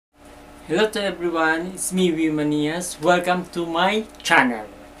Hello to everyone, it's me Wimanias. Welcome to my channel.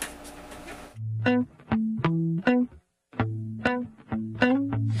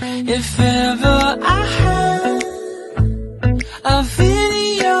 If ever I had a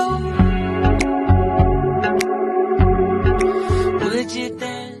video, would you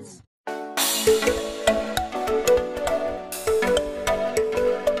dance?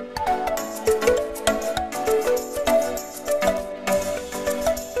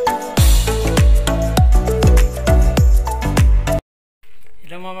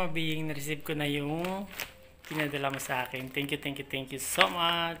 Hello Mama Bing, na-receive ko na yung pinadala mo sa akin. Thank you so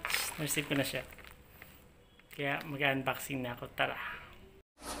much. Na-receive ko na siya. Kaya mag-unboxing na ako. Tara!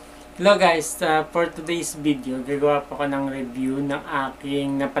 Hello guys, for today's video, gagawa po ko ng review ng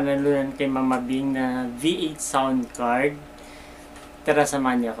aking napanalunan kay Mama Bing na V8 sound card. Tara,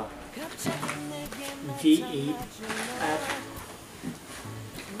 samahan niyo ako. V8 at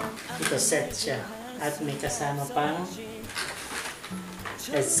ito set siya. At may kasama pang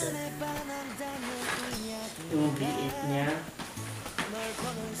headset. Yung V8 niya.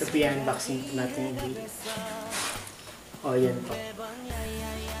 Ito po yung unboxing natin yung V8. O, yan po.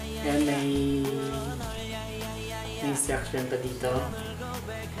 Yan, may instruction pa dito.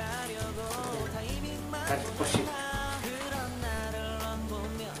 Cut po siya.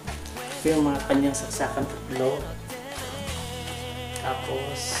 Ito yung mga kanyang saksakan tatlo.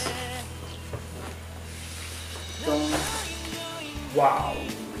 Tapos itong wow!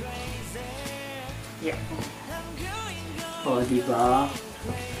 Yeah. O, diba?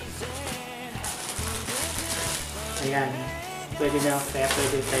 Ayan. Pwede na, kaya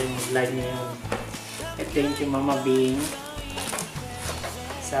pwede tayong mag-live ngayon. At thank you Mama Bing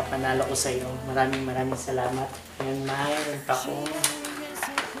sa panalo ko sa iyo. Maraming salamat. Ayan, mayroon pa akong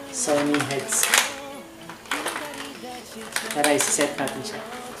Sony headset. Tara, isa-set natin siya.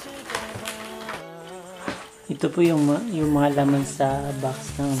 Ito po yung mga laman sa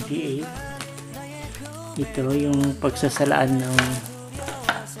box ng V8. Ito yung pagsasalaan ng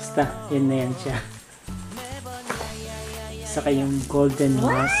basta, yun na yan siya. Saka yung golden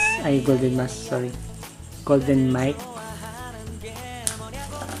mic.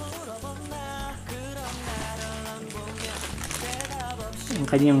 Ang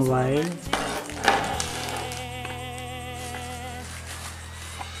kanyang wire.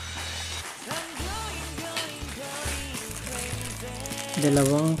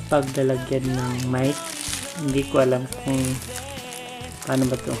 Dalawang paglalagyan ng mic. Hindi ko alam kung paano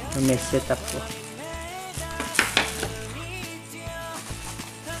ba ito. May setup ko.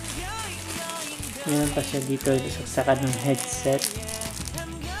 Meron pa siya dito. Saksakan ng headset.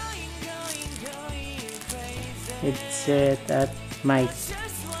 Headset at mic.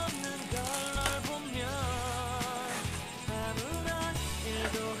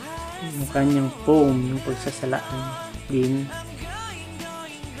 Yung kanyang foam. Yung pagsasalaan din.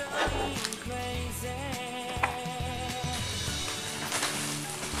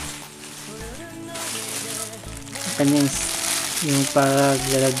 Kanyang yung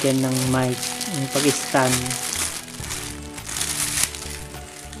paglalagyan ng mic, yung pag-stand.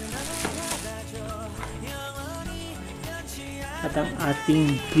 At ang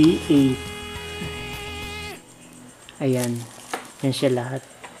ating V8. Ayan. Yan siya lahat.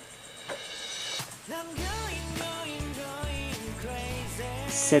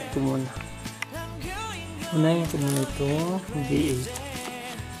 Set ko muna. Unahin ko muna ito. V8.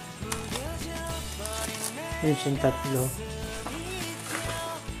 Yan siyang tatlo.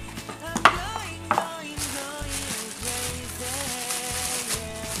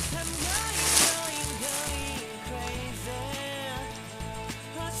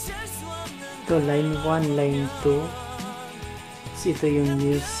 Ito line 1, line 2. Tapos ito yung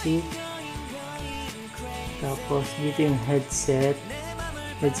music. Tapos dito yung headset.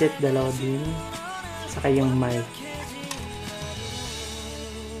 Headset dalawa din. Saka yung mic.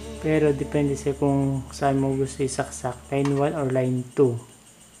 Pero depende sa kung saan mo gusto isaksak. Line 1 or line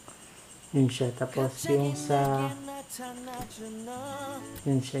 2. Yun siya. Tapos yung sa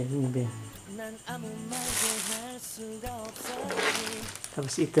yun siya. Yun din.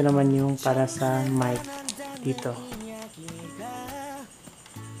 Tapos ito naman yung para sa mic. Dito.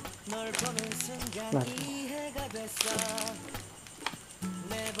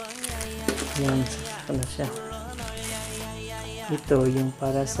 Yan. Saksak na siya. Ito yung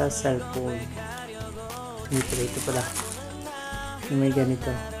para sa cellphone. Ito pala. Yung may ganito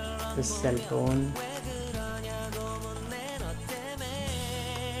sa cellphone.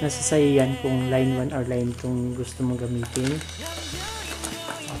 Nasa sa'yo yan kung line 1 or line 2 gusto mong gamitin.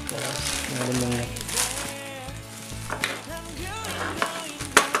 Tapos,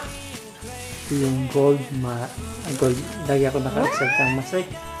 Ito yung gold, lagi ako naka-accept ng mas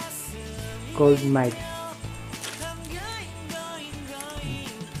gold mic.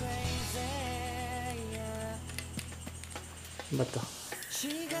 Ba to?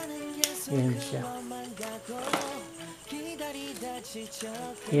 Ayan siya.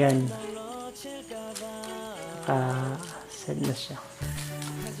 Ayan. Naka-set na siya.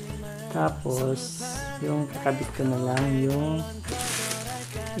 Tapos, yung kakabit ko na lang yung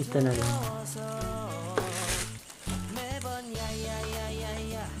ito na lang.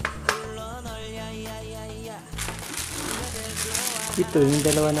 Ito, yung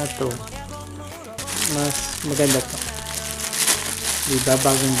dalawa na to, mas maganda to. Diba,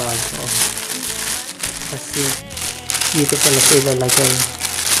 bagong bago. Kasi, dito pala sa ilalagay.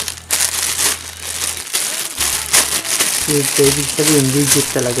 So, ibig sabihin, legit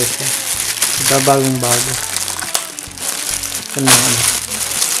talaga siya. Diba, bagong bago. Ito na ano.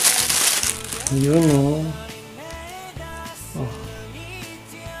 Yun o. Oh.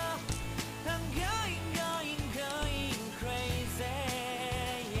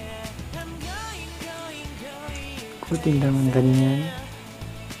 Putin lang ang ganyan.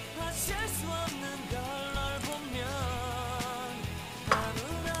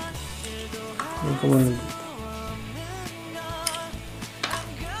 Yung kumunod dito.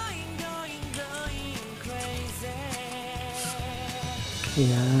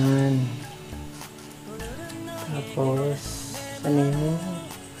 Yan. Tapos, ano yun?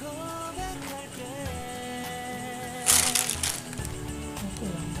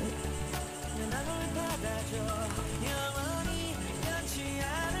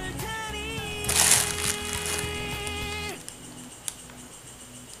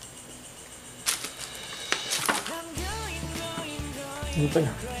 Ano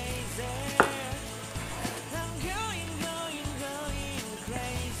pala?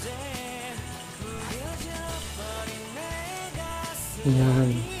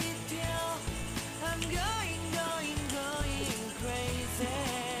 Yan.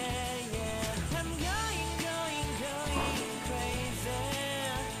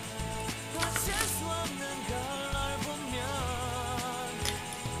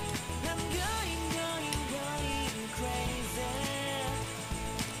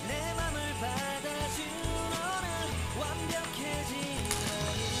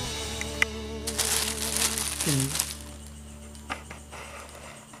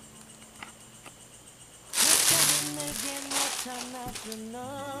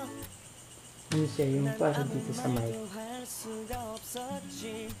 Ano siya, yung para dito sa mic.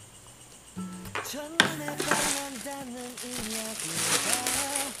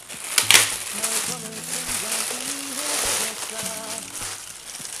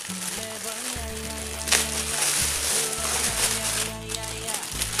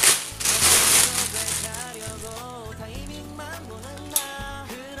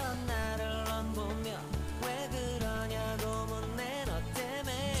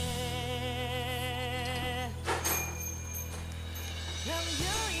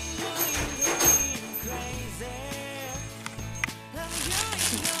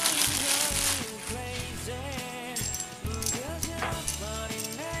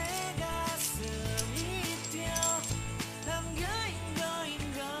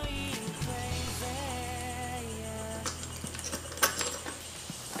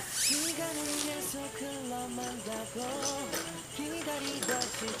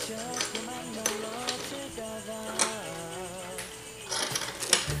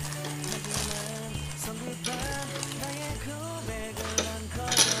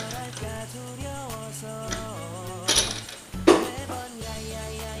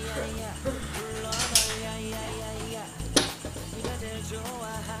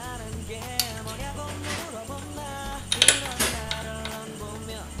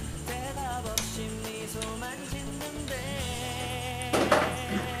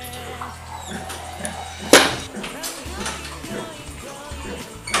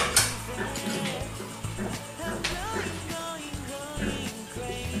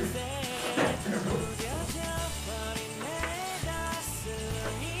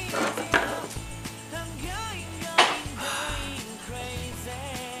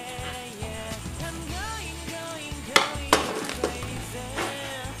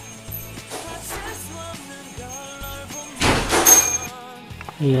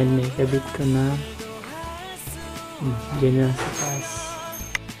 Ayan, may kabit ko na. Diyan na sa taas.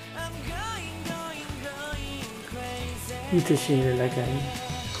 Dito siya ilalagay.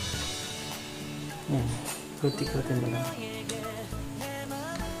 Ayan, kuti-kuti mo lang.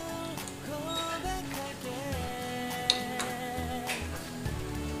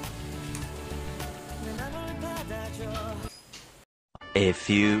 A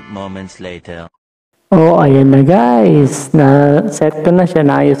few moments later. Oh, ayan na guys. Na-set ko na siya.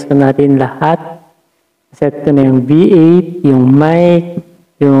 Naayos ko natin lahat. Set ko na yung V8, yung mic,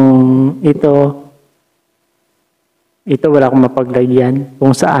 yung ito. Ito wala akong mapaglagyan.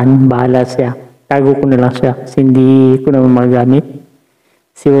 Kung saan, bahala siya. Tago ko na lang siya kasi hindi ko naman magamit.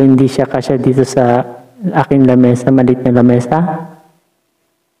 Kasi hindi siya kasya dito sa aking lamesa, maliit na lamesa.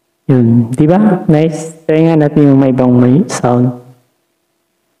 Yun, di ba? Nice. Try nga natin yung may ibang may sound.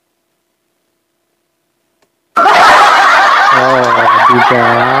 Oh, di ba?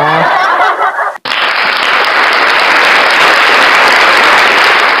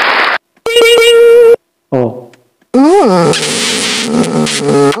 Oh.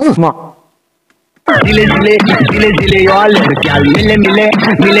 Ma. Dile dile dile dile yo al gal mile mile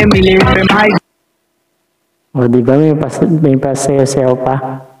mile mile my. Oh, di ba may pasayo-sayo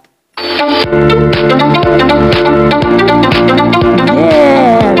pa?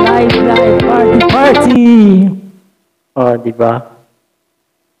 Yeah! Live, party, party! Oh, di ba?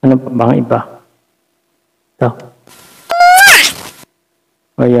 Ano pa bang iba? Ito.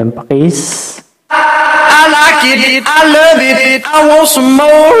 Oh, yan, pakis. I like it, I love it, I want some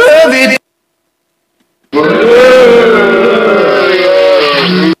more of it.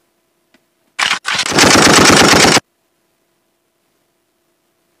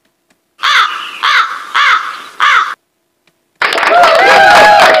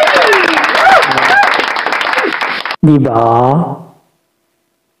 Di ba?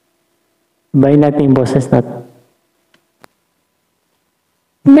 Bayin natin yung boses natin.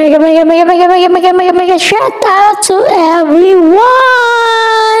 Mega shout out to everyone!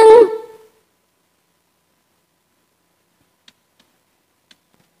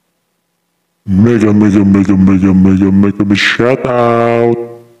 Mega shout out.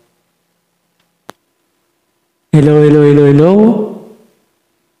 Hello.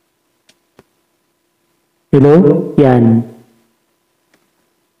 Hello? Yan.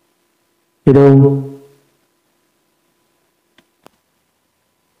 Hello?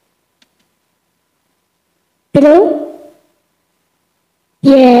 Hello?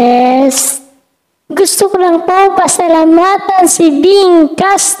 Yes. Gusto ko lang po pasalamatan si Bing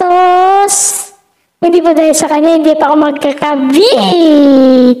Castos. Hindi po dahil sa kanya, hindi pa ako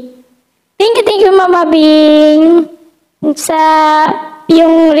magkakabit. Thank you, Mama Bing, sa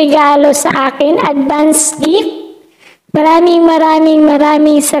yung regalo sa akin, advance gift. Maraming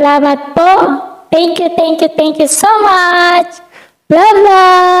salamat po. Thank you so much.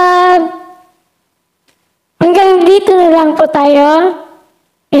 Love. Hanggang dito na lang po tayo.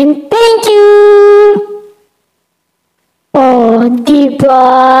 And thank you. Oh, diba?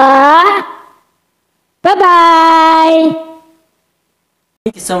 Bye-bye.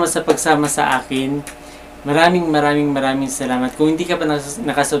 Thank you so much sa pagsama sa akin. Maraming salamat. Kung hindi ka pa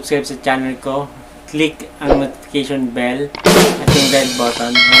nakasubscribe sa channel ko, click ang notification bell at yung bell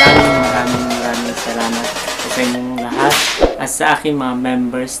button. Maraming salamat sa inyong lahat at sa aking mga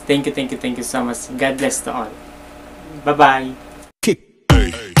members. Thank you so much. God bless to all. Bye-bye.